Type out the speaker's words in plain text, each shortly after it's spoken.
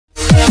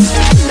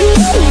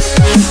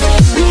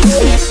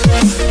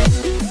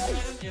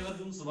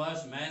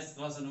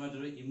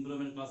മറ്റൊരു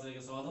ഇംപ്രൂവ്മെന്റ്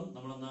ക്ലാസ്സിലേക്ക് സ്വാഗതം.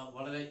 നമ്മളൊന്ന്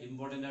വളരെ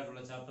ഇമ്പോർട്ടന്റ്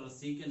ആയിട്ടുള്ള ചാപ്റ്റർ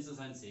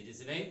സീക്വൻസസ് ആൻഡ്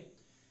സീരീസിലെ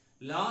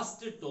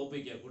ലാസ്റ്റ്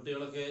ടോപ്പിക്ക്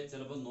കുട്ടികളൊക്കെ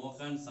ചിലപ്പോൾ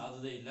നോക്കാൻ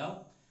സാധ്യതയില്ല.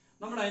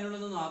 നമ്മൾ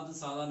അതിനുള്ളിൽ നിന്ന് ആദ്യം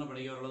സാധാരണ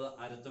പഠിക്കാറുള്ളത്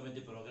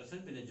അരിത്തമെറ്റിക് പ്രോഗ്രഷൻ,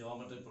 പിന്നെ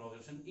ജോമെട്രിക്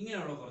പ്രോഗ്രഷൻ,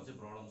 ഇങ്ങനെയുള്ള കുറച്ച്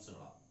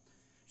പ്രോബ്ലംസുകളാണ്.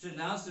 പക്ഷെ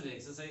ലാസ്റ്റ് ഒരു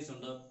എക്സസൈസ്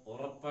ഉണ്ട്,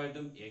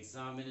 ഉറപ്പായിട്ടും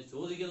എക്സാമിന്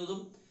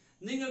ചോദിക്കുന്നതും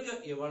നിങ്ങൾക്ക്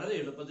വളരെ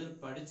എളുപ്പത്തിൽ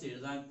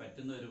പഠിച്ചെഴുതാൻ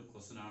പറ്റുന്ന ഒരു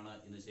ക്വസ്റ്റൻ ആണ്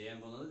ഇന്ന് ചെയ്യാൻ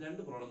പോകുന്നത്.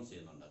 രണ്ട് പ്രോബ്ലം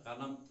ചെയ്യുന്നുണ്ട്,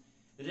 കാരണം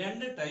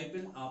രണ്ട്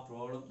ടൈപ്പിൽ ആ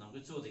പ്രോബ്ലം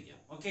നമുക്ക് ചോദിക്കാം.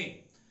 ഓക്കെ,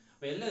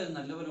 അപ്പൊ എല്ലാവരും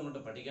നല്ലപോലെ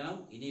അങ്ങോട്ട് പഠിക്കണം.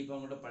 ഇനിയിപ്പോ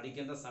അങ്ങോട്ട്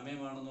പഠിക്കേണ്ട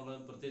സമയമാണെന്നുള്ളത്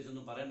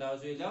പ്രത്യേകിച്ചൊന്നും പറയേണ്ട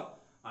ആവശ്യമില്ല.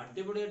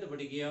 അടിപൊളിയായിട്ട്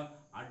പഠിക്കുക,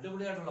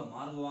 അടിപൊളിയായിട്ടുള്ള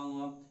മാർക്ക്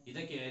വാങ്ങുക,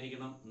 ഇതൊക്കെ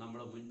ആയിരിക്കണം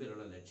നമ്മുടെ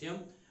മുൻപിലുള്ള ലക്ഷ്യം.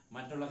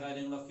 മറ്റുള്ള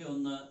കാര്യങ്ങളൊക്കെ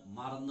ഒന്ന്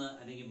മറന്ന്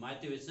അല്ലെങ്കിൽ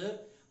മാറ്റിവെച്ച്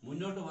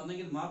മുന്നോട്ട്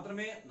വന്നെങ്കിൽ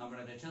മാത്രമേ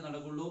നമ്മുടെ ലക്ഷ്യം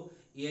നടക്കുള്ളൂ.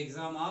 ഈ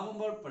എക്സാം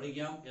ആകുമ്പോൾ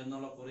പഠിക്കാം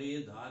എന്നുള്ള കുറേ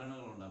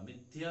ധാരണകളുണ്ട്.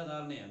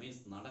 മിഥ്യാധാരണയാ,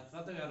 മീൻസ്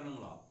നടക്കാത്ത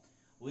കാരണങ്ങളാണ്.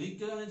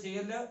 ഒരിക്കലും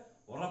ചെയ്യല്ല.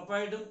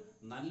 ഉറപ്പായിട്ടും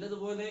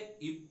നല്ലതുപോലെ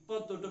ഇപ്പൊ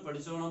തൊട്ട്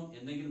പഠിച്ചോണം,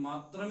 എന്നെങ്കിൽ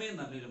മാത്രമേ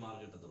നല്ലൊരു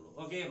മാർക്ക് കിട്ടത്തുള്ളൂ.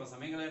 ഓക്കെ, അപ്പൊ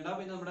സമയം കളയണ്ട.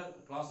 പിന്നെ നമ്മുടെ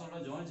ക്ലാസ്സോടെ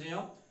ജോയിൻ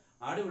ചെയ്യാം.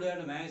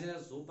 അടിപൊളിയായിട്ട് മാത്സിനെ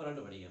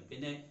സൂപ്പറായിട്ട് പഠിക്കാം.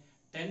 പിന്നെ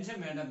ടെൻഷൻ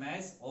വേണ്ട,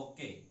 maths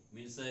okay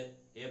means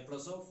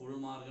A+ഓ full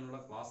മാർക്കിനുള്ള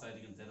class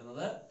ആയിരിക്കും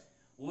തരുന്നത്.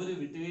 ഒരു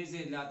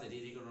വിട്ടുവീഴ്ചയില്ലാത്ത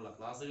രീതിയിലുള്ള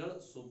ക്ലാസ്സുകൾ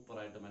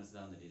സൂപ്പറായിട്ട്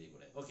മനസ്സിലാവുന്ന രീതിയിൽ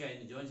കൂടെ. ഓക്കെ,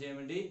 അതിന് ജോയിൻ ചെയ്യാൻ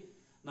വേണ്ടി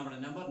നമ്മുടെ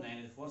നമ്പർ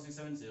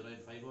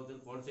 9846708540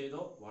 കോൾ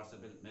ചെയ്തോ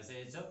വാട്സാപ്പിൽ മെസ്സേജ്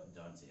അയച്ചോ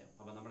ജോയിൻ ചെയ്യാം.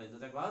 അപ്പൊ നമ്മുടെ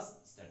ഇന്നത്തെ ക്ലാസ്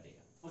സ്റ്റാർട്ട്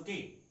ചെയ്യാം. ഓക്കെ,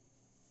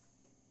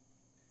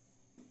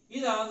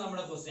 ഇതാണ്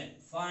നമ്മുടെ question.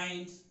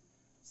 Find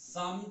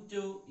some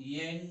to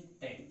n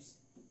times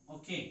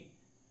okay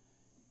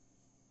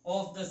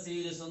of the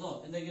series എന്നോ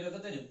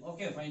എന്തെങ്കിലുമൊക്കെ തരും.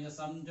 Okay, find the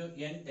sum to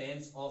n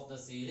times of the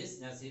series.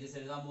 ഞാൻ സീരീസ്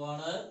എഴുതാൻ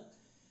പോവാണ്.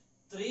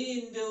 3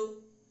 into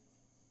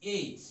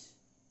 8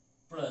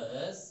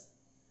 plus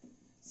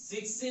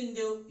 6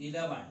 into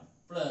 11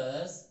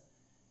 plus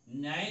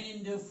 9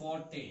 into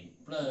 14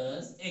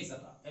 plus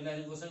etc.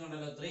 എല്ലാവരും ക്വസ്റ്റ്യൻ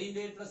കണ്ടല്ലോ. 3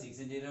 into 8 plus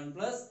 6 into 11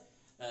 plus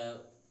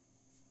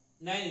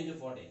 9 into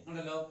 14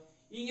 ഉണ്ടല്ലോ.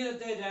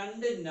 ഇങ്ങനത്തെ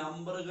രണ്ട്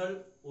നമ്പറുകൾ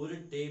ഒരു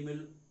ടേമിൽ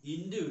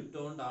ഇൻഡു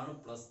ഇട്ടുകൊണ്ടാണ്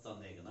പ്ലസ്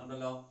തന്നേക്കുന്നത്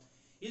ഉണ്ടല്ലോ.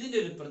 ഇതിന്റെ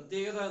ഒരു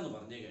പ്രത്യേകത എന്ന്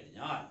പറഞ്ഞു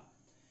കഴിഞ്ഞാൽ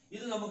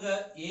ഇത് നമുക്ക്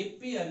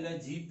AP അല്ല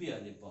GP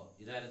അല്ല. ഇപ്പോ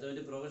ഇത്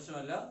അരിത്തമെറ്റിക് പ്രോഗ്രഷൻ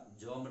അല്ല,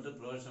 ജോമെട്രിക്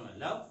പ്രോഗ്രഷൻ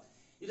അല്ല.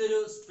 ഇതൊരു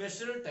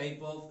സ്പെഷ്യൽ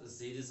ടൈപ്പ് ഓഫ്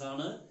സീരീസ്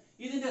ആണ്.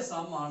 ഇതിന്റെ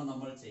സം ആണ്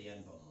നമ്മൾ ചെയ്യാൻ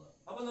പോകുന്നത്.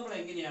 അപ്പൊ നമ്മൾ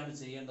എങ്ങനെയാണ്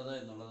ചെയ്യേണ്ടത്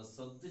എന്നുള്ളത്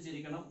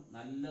ശ്രദ്ധിച്ചിരിക്കണം,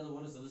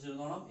 നല്ലതുപോലെ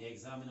ശ്രദ്ധിച്ചിരുന്നോണം.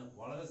 എക്സാമിന്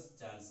വളരെ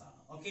ചാൻസ് ആണ്.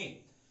 ഓക്കെ,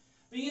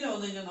 ഇങ്ങനെ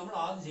വന്നു കഴിഞ്ഞാൽ നമ്മൾ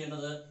ആദ്യം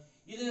ചെയ്യേണ്ടത്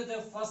ഇതിനകത്തെ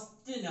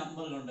ഫസ്റ്റ്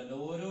നമ്പർ ഉണ്ടല്ലോ,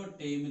 ഓരോ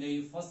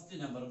ടൈമിലെയും ഫസ്റ്റ്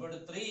നമ്പർ. ഇപ്പോൾ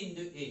 3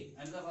 into 8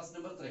 അടുത്ത ഫസ്റ്റ്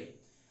നമ്പർ 3.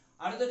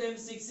 അടുത്ത ടൈം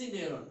 6 into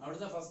 11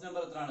 അവിടുത്തെ ഫസ്റ്റ്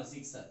നമ്പർ എത്രയാണ്?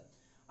 6.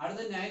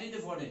 അടുത്ത 9 into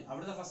 14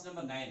 അവിടുത്തെ ഫസ്റ്റ്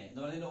നമ്പർ 9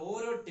 എന്ന് പറയുന്നത്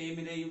ഓരോ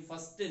ടൈമിലെയും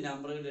ഫസ്റ്റ്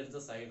നമ്പറുകൾ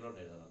എടുത്ത് സൈഡിലോട്ട്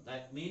എഴുതണം.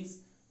 ദാറ്റ് മീൻസ്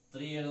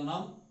 3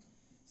 എഴുതണം,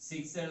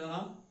 6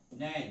 എഴുതണം,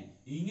 9.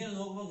 ഇങ്ങനെ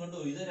നോക്കുമ്പോൾ കണ്ടോ,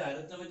 ഇതൊരു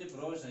അരിത്തമെറ്റിക്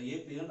പ്രോഗ്രഷൻ.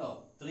 AP കണ്ടോ,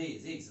 3,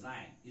 6,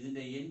 9.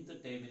 ഇതിന്റെ nth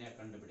ടൈമിനെ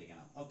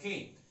കണ്ടുപിടിക്കണം. Okay,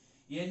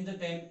 nth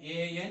time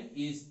an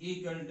is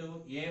equal to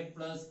a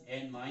plus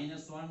n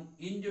minus 1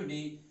 into d,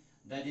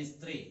 that is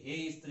 3. A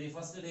is 3,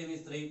 first time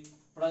is 3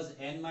 plus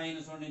n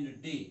minus 1 into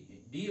d.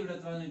 d ഇവിടെ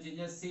എത്രയാണെന്ന് വെച്ച്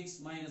കഴിഞ്ഞാൽ 6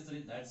 minus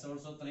 3, that's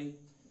also 3,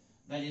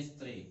 that is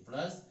 3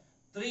 plus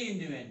 3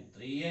 into n,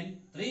 3n,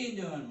 3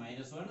 into 1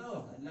 minus 1,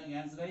 oh എല്ലാം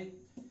cancel ആയി,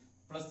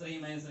 plus 3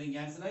 minus 3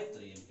 cancel ആയി,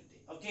 3n കിട്ടി.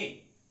 Okay,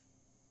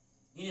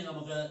 ഇനി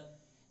നമുക്ക്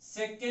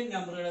സെക്കൻഡ്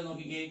നമ്പറുകളെ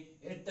നോക്കിക്കേ.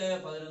 8,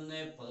 11,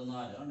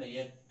 14 ഉണ്ട്.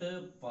 8,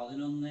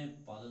 11,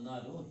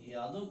 14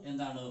 അതും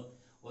എന്താണ്?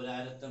 ഒരു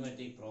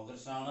അരിത്തമെറ്റിക്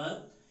പ്രോഗ്രഷൻ ആണ്.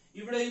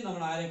 ഇവിടെയും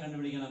നമ്മൾ ആരെ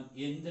കണ്ടുപിടിക്കണം?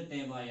 nth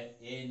ടൈം ആയ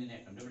an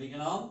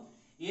കണ്ടുപിടിക്കണം.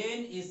 an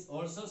is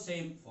also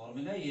same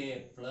formula, a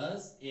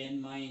plus n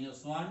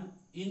minus 1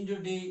 into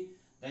d,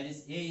 that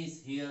is a is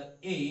here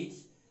 8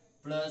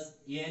 plus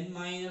n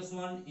minus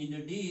 1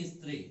 into d is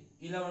 3.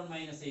 11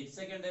 minus 8,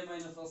 second time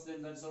minus first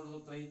time, that's also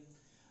 3.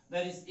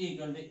 That is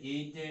equal to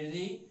 8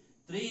 എഴുതി.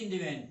 3 into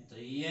n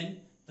 3n,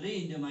 3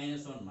 into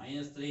minus 1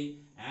 minus 3.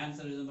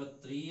 Answer എഴുതുമ്പോൾ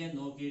 3n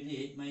നോക്കിയിട്ട്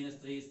 8 minus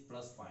 3 is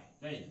plus 5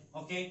 കഴിഞ്ഞു.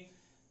 Okay,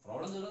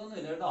 problem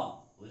തീർന്നൊന്നുമില്ല കേട്ടോ,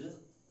 ഒരു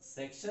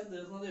section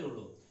തീർന്നതേ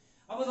ഉള്ളൂ.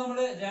 അപ്പൊ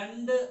നമ്മള്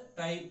രണ്ട്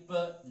ടൈപ്പ്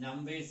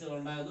നമ്പേഴ്സുകൾ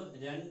ഉണ്ടായിരുന്നു.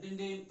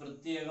 രണ്ടിന്റെയും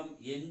പ്രത്യേകം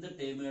nth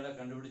ടൈമുകളെ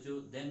കണ്ടുപിടിച്ചു.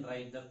 Then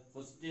write the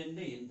question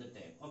nth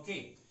time. Okay,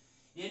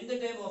 nth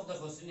time of the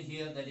question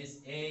here, that is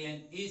an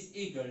is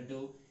equal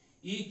to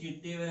ഈ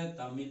കിട്ടിയവരെ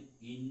തമ്മിൽ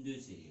ഇൻഡു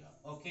ചെയ്യുക.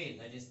 Okay,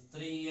 that is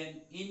 3n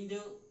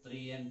into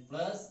 3n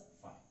plus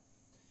 5.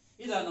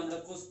 ഇതാണ് നമ്മുടെ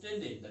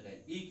ക്വസ്റ്റ്യന്റെ nth ടൈം.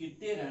 ഈ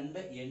കിട്ടിയ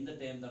രണ്ട് nth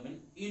ടൈം തമ്മിൽ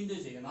into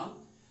ചെയ്യണം.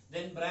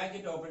 ദെൻ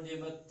ബ്രാക്കറ്റ് ഓപ്പൺ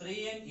ചെയ്യുമ്പോൾ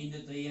 3n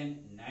into 3n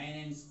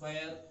 9n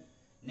square.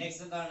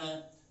 Next എന്താണ്?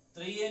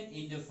 3n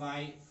into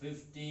 5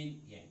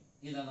 15n.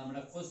 ഇതാണ്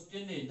നമ്മുടെ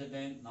ക്വസ്റ്റ്യന്റെ nth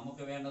ടൈം.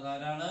 നമുക്ക് വേണ്ടത്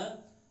ആരാണ്?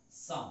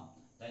 Some,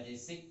 that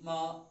is sigma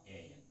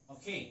an.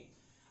 Okay,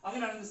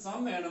 അങ്ങനെയാണെങ്കിൽ സം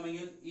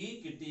വേണമെങ്കിൽ ഈ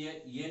കിട്ടിയ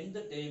nth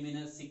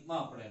ടൈമിന് സിഗ്മ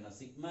അപ്ലൈ ചെയ്യണം.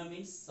 സിഗ്മ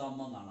മീൻസ് സം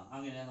എന്നാണ്.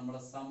 അങ്ങനെയാണ്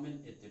നമ്മുടെ സമ്മിൽ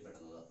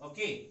എത്തിപ്പെടുന്നത്.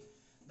 Okay,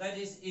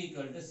 that is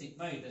equal to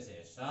sigma ഇട്ട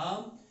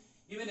ശേഷം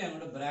ഇവനെ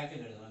അങ്ങോട്ട്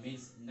ബ്രാക്കറ്റ് എഴുതണം.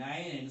 Means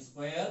 9n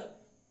square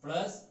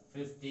plus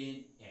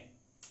 15n.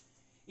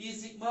 ഈ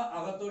സിഗ്മ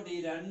അകത്തോട്ട് ഈ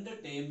രണ്ട്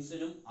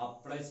ടേംസിനും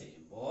അപ്ലൈ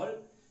ചെയ്യുമ്പോൾ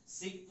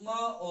sigma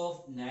of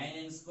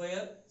 9n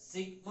square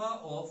sigma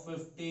of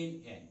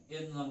 15n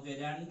എന്ന് നമുക്ക്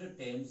രണ്ട്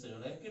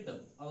ടേംസുകളെ കിട്ടും.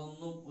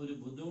 അതൊന്നും ഒരു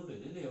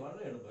ബുദ്ധിമുട്ടില്ല അല്ലേ,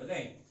 വളരെ എളുപ്പം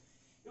അല്ലേ.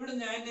 ഇവിടെ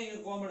 9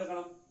 കോമൺ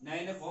എടുക്കണം.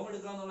 9 കോമൺ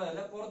എടുക്കുക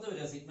എന്നുള്ളതല്ല, പുറത്ത്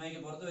വരിക.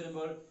 സിഗ്മയ്ക്ക് പുറത്ത്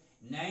വരുമ്പോൾ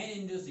 9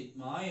 ഇൻറ്റു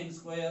സിഗ്മ എൻ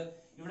സ്ക്വയർ.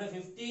 ഇവിടെ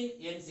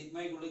 15n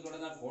സിഗ്മയ്ക്കുള്ളിൽ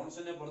കൊടുക്കുന്ന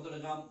കോൺസ്റ്റന്റ്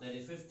പുറത്തെടുക്കാം.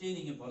 15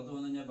 ഇങ്ങനെ പുറത്ത്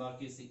വന്നു കഴിഞ്ഞാൽ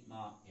ബാക്കി സിഗ്മ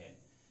എൻ.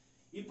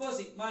 ഇപ്പൊ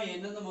സിഗ്മ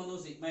എൻ എന്ന് വന്നു,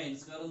 സിഗ്മ എൻ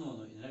സ്ക്വയർ എന്ന്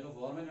വന്നു. ഇതിനൊക്കെ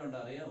ഫോർമുല ഉണ്ട്,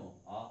 അറിയാമോ?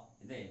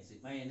 ഇതേ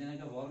സിഗ്മ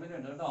എന്നിനൊക്കെ ഫോർമുല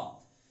ഉണ്ട് കേട്ടോ.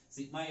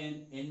 സിഗ്മ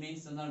എൻ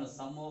മീൻസ് എന്താണ്?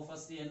 Some of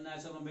first n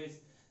natural numbers.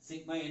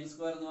 Sigma N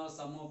square എന്ന് പറഞ്ഞാൽ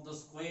some of the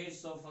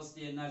squares of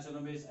first n natural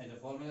numbers. അതിന്റെ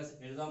ഫോർമുല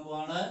എഴുതാൻ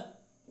പോവാണ്.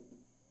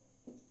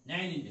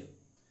 9 ഇൻറ്റു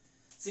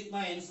സിഗ്മ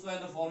എൻ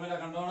സ്ക്വയറിന്റെ formula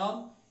കണ്ടോണം.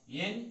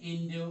 n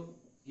into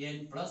n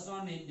plus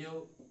 1 into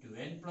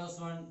 2n plus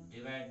 1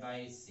 divide by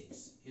 6.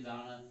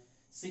 ഇതാണ്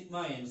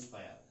sigma N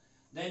square.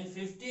 Then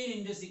 15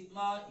 into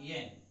sigma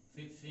n.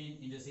 15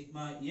 into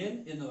sigma n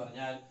എന്ന്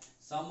പറഞ്ഞാൽ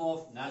some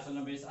of natural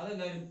numbers.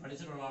 അതെല്ലാവരും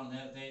പഠിച്ചിട്ടുള്ളതാണ്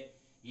നേരത്തെ.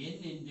 n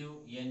into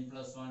n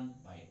plus 1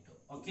 by 2.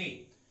 Okay,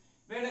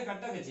 ഇവയുടെ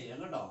കട്ടൊക്കെ ചെയ്യാം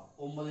കേട്ടോ.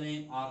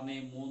 9നെയും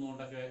 6നെയും 3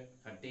 കൊണ്ടൊക്കെ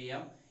കട്ട്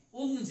ചെയ്യാം.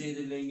 ഒന്നും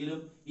ചെയ്തില്ലെങ്കിലും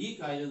ഈ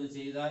കാര്യം ഒന്ന്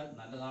ചെയ്താൽ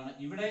നല്ലതാണ്.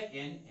 ഇവിടെ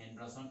n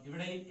plus 1,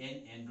 ഇവിടെയും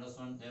n plus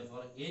 1.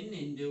 Therefore n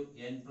into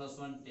n plus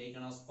 1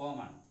 taken as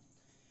common.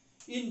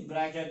 In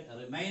bracket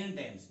remaining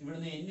terms,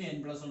 ഇവിടുന്ന് n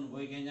plus 1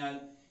 പോയി കഴിഞ്ഞാൽ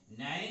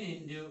 9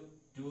 into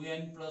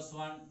 2n plus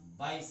 1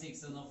 by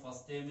 6 എന്ന്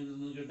ഫസ്റ്റ് ടേമിൽ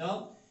നിന്ന് കിട്ടും.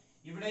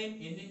 ഇവിടെയും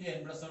n into n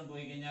plus 1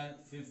 പോയി കഴിഞ്ഞാൽ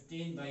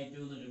 15 by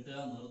 2 എന്ന് കിട്ടുക.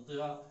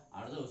 നിർത്തുക,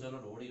 അടുത്ത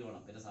ദിവസത്തോട് ഓടി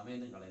വേണം, പിന്നെ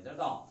സമയം കളയരുത്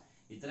കേട്ടോ.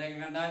 ഇത്രയൊക്കെ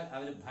കണ്ടാൽ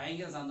അവർ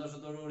ഭയങ്കര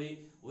സന്തോഷത്തോടുകൂടി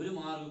ഒരു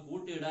മാർക്ക്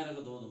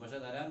കൂട്ടിയിടാനൊക്കെ തോന്നും, പക്ഷെ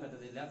തരാൻ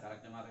പറ്റത്തില്ല.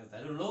 കറക്റ്റ് മാർക്ക്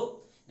തരുള്ളൂ,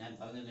 ഞാൻ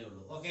പറഞ്ഞതേ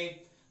ഉള്ളൂ. ഓക്കെ,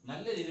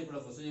 നല്ല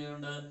രീതിയിലുള്ള ക്വസ്റ്റ്യൻ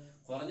ചെയ്യുന്നുണ്ട്.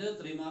 കുറഞ്ഞത്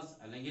 3 മാർക്സ്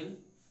അല്ലെങ്കിൽ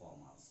 4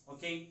 മാർക്സ്.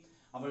 ഓക്കെ,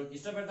 അപ്പോൾ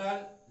ഇഷ്ടപ്പെട്ടാൽ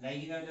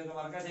ലൈക്കിംഗ് ആയിട്ടൊക്കെ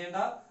മറക്കാൻ ചെയ്യേണ്ട.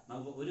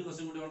 നമുക്ക് ഒരു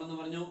ക്വസ്റ്റ്യൻ കൂടി ഉണ്ടെന്ന്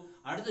പറഞ്ഞു.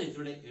 അടുത്ത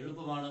ഇച്ചിരി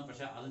എളുപ്പമാണ്,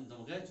 പക്ഷെ അത്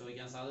നമുക്ക്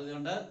ചോദിക്കാൻ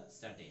സാധ്യതയുണ്ട്.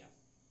 സ്റ്റാർട്ട് ചെയ്യാം.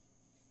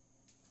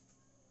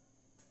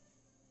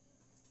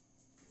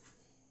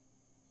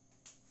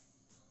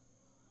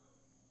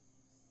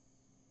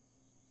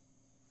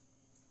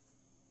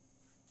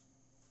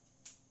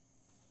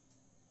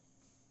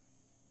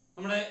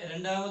 നമ്മുടെ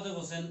രണ്ടാമത്തെ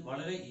ക്വസ്റ്റ്യൻ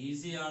വളരെ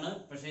ഈസിയാണ്,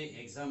 പക്ഷേ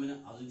എക്സാമിന്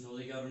അതും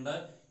ചോദിക്കാറുണ്ട്.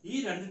 ഈ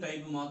രണ്ട്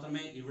ടൈപ്പ്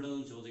മാത്രമേ ഇവിടെ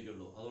നിന്നും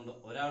ചോദിക്കുള്ളൂ. അതുകൊണ്ട്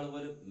ഒരാൾ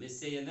പോലും മിസ്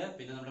ചെയ്യല്ല.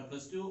 പിന്നെ നമ്മുടെ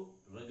 +2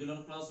 റെഗുലർ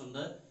ക്ലാസ്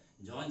ഉണ്ട്,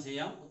 ജോയിൻ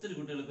ചെയ്യാം. ഒത്തിരി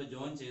കുട്ടികൾ ഇപ്പോൾ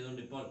ജോയിൻ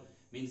ചെയ്തുകൊണ്ട് ഇപ്പോൾ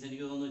മീൻസ്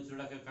എനിക്ക് തോന്നുന്നു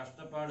ഇച്ചിരിയൊക്കെ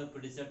കഷ്ടപ്പാട്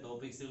പിടിച്ച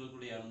ടോപ്പിക്സുകൾ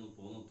കൂടിയാണെന്ന്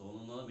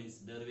തോന്നുന്നത്. Means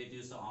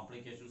derivatives,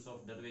 applications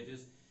of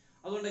derivatives.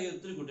 അതുകൊണ്ട്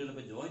ഒത്തിരി കുട്ടികൾ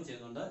ഇപ്പോൾ ജോയിൻ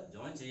ചെയ്യുന്നുണ്ട്,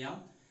 ജോയിൻ ചെയ്യാം.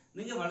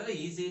 നിങ്ങൾക്ക് വളരെ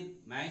ഈസിയിൽ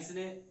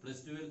മാത്സിനെ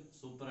 +2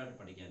 സൂപ്പറായിട്ട്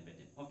പഠിക്കാൻ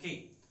പറ്റും. ഓക്കെ,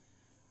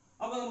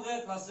 അപ്പോൾ നമുക്ക്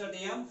ക്ലാസ് സ്റ്റാർട്ട്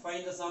ചെയ്യാം.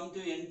 Find the sum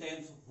to n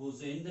times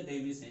whose nth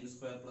term is n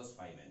square plus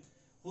 5n.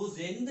 whose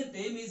nth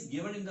term is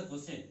given in the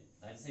question.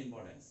 That's the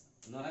importance.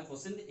 എന്ന് പറഞ്ഞാൽ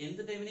ക്വസ്റ്റ്യൻ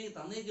nth ടൈമിനെ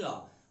തന്നേക്കുക,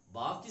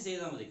 ബാക്കി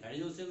ചെയ്താൽ മതി.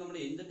 കഴിഞ്ഞ ദിവസം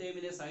നമ്മുടെ nth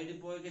ടൈമിനെ സൈഡിൽ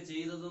പോയൊക്കെ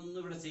ചെയ്തതൊന്നും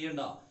ഇവിടെ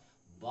ചെയ്യണ്ട,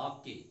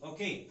 ബാക്കി.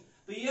 ഓക്കെ,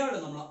 അപ്പൊ ഇയാള്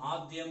നമ്മൾ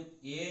ആദ്യം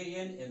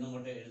an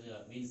എന്നങ്ങോട്ട് എഴുതുക.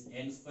 Means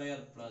n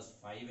square plus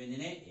 5n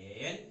നെ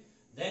an.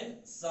 Then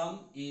sum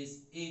is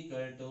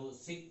equal to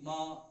sigma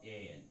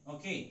an.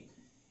 Okay,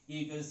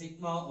 equal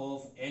sigma of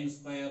n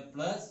square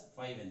plus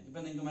 5n. ഇപ്പൊ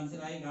നിങ്ങൾക്ക്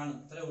മനസ്സിലായി കാണും,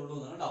 ഇത്രേ ഉള്ളൂ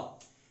കേട്ടോ.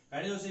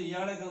 കഴിഞ്ഞ ദിവസം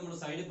ഇയാളെയൊക്കെ നമ്മൾ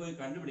സൈഡിൽ പോയി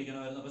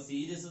കണ്ടുപിടിക്കണമായിരുന്നു. അപ്പൊ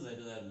സീരീസ്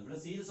തരുമായിരുന്നു. ഇവിടെ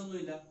സീരീസ് ഒന്നും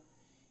ഇല്ല,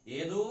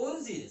 ഏതോ ഒരു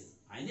സീരീസ്.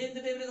 അതിന്റെ എന്ത്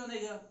ടൈമിൽ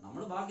തന്നേക്കുക,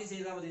 നമ്മൾ ബാക്കി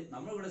ചെയ്താൽ മതി.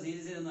 നമ്മൾ ഇവിടെ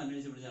സീരീസിലൊന്നും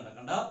അന്വേഷിച്ച് പിടിച്ച്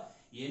നടക്കണ്ട.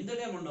 എന്ത്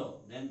ടൈം ഉണ്ടോ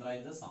then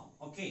write the sum.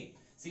 Okay,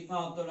 sigma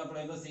അപ്തോടെ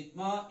apply ചെയ്യുമ്പോൾ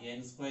sigma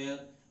n square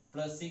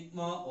plus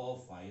sigma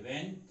of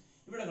 5n.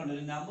 ഇവിടെ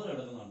കണ്ടൊരു നമ്പർ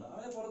എടുക്കുന്നുണ്ട്,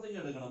 അവരെ പുറത്തേക്ക്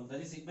എടുക്കണം.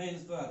 സിഗ്മ n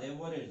സ്ക്വയർ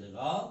അതേപോലെ എഴുതുക.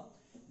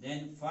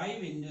 Then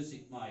 5 into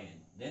sigma n.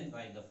 Then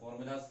write the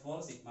formulas for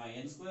sigma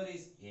n square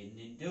is n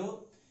into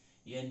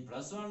n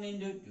plus 1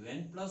 into 2n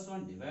plus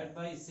 1 divided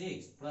by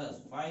 6 plus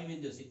 5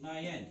 into sigma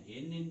n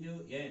into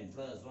n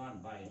plus 1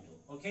 by 2.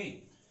 Okay,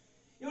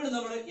 ഇവിടെ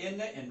നമ്മൾ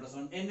n plus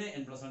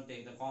 1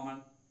 take the common.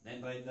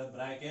 Then write the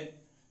bracket,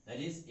 that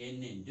is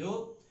n into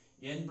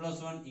n plus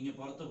 1 ഇങ്ങ്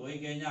പുറത്ത് പോയി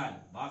കഴിഞ്ഞാൽ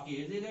ബാക്കി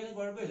എഴുതിയില്ലെങ്കിലും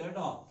കുഴപ്പമില്ല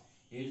കേട്ടോ.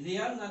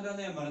 എഴുതിയാൽ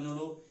നല്ലതെന്ന് ഞാൻ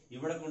പറഞ്ഞോളൂ.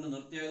 ഇവിടെ കൊണ്ട്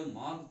നിർത്തിയാലും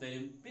മാർക്ക്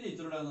തരും. പിന്നെ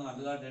ഇത്രയുടെ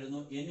നല്ലതായിട്ട് എഴുതുന്നു.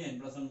 n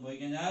plus 1 പോയി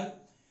കഴിഞ്ഞാൽ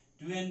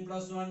 2n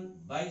plus 1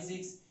 by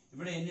 6.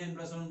 ഇവിടെ n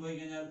plus 1 പോയി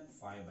കഴിഞ്ഞാൽ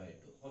 5 by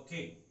 2. ഓക്കെ,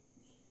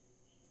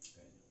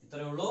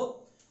 ഇത്രയേ ഉള്ളൂ.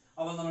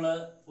 അപ്പൊ നമ്മള്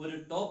ഒരു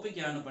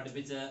ടോപ്പിക്കാണ്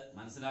പഠിപ്പിച്ച്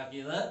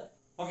മനസ്സിലാക്കിയത്.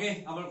 ഓക്കെ,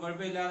 അപ്പോൾ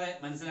കുഴപ്പമില്ലാതെ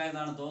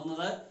മനസ്സിലായെന്നാണ്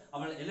തോന്നുന്നത്.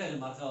 അപ്പോൾ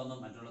എല്ലാവരും മറക്കാവുന്ന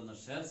മറ്റുള്ളവന്ന്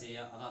ഷെയർ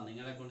ചെയ്യുക. അതാണ്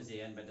നിങ്ങളെ കൊണ്ട്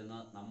ചെയ്യാൻ പറ്റുന്ന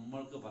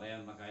നമ്മൾക്ക്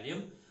പറയാനുള്ള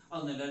കാര്യം.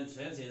 അതൊന്ന് എല്ലാവരും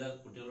ഷെയർ ചെയ്താൽ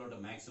കുട്ടികളോട്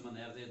മാക്സിമം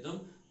നേരത്തെ എത്തും.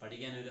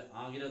 പഠിക്കാൻ ഒരു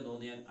ആഗ്രഹം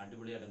തോന്നിയാൽ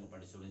അടിപൊളിയായിട്ട്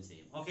പഠിച്ചോളും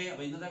ചെയ്യും. ഓക്കെ,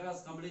 അപ്പൊ ഇന്നത്തെ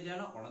ക്ലാസ് കംപ്ലീറ്റ്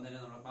ചെയ്യണം. ഉടൻ തന്നെ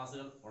നമ്മുടെ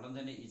ക്ലാസ്സുകൾ ഉടൻ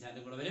തന്നെ ഈ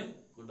ചാനലിൽ കൂടെ വരും.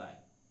 Good bye.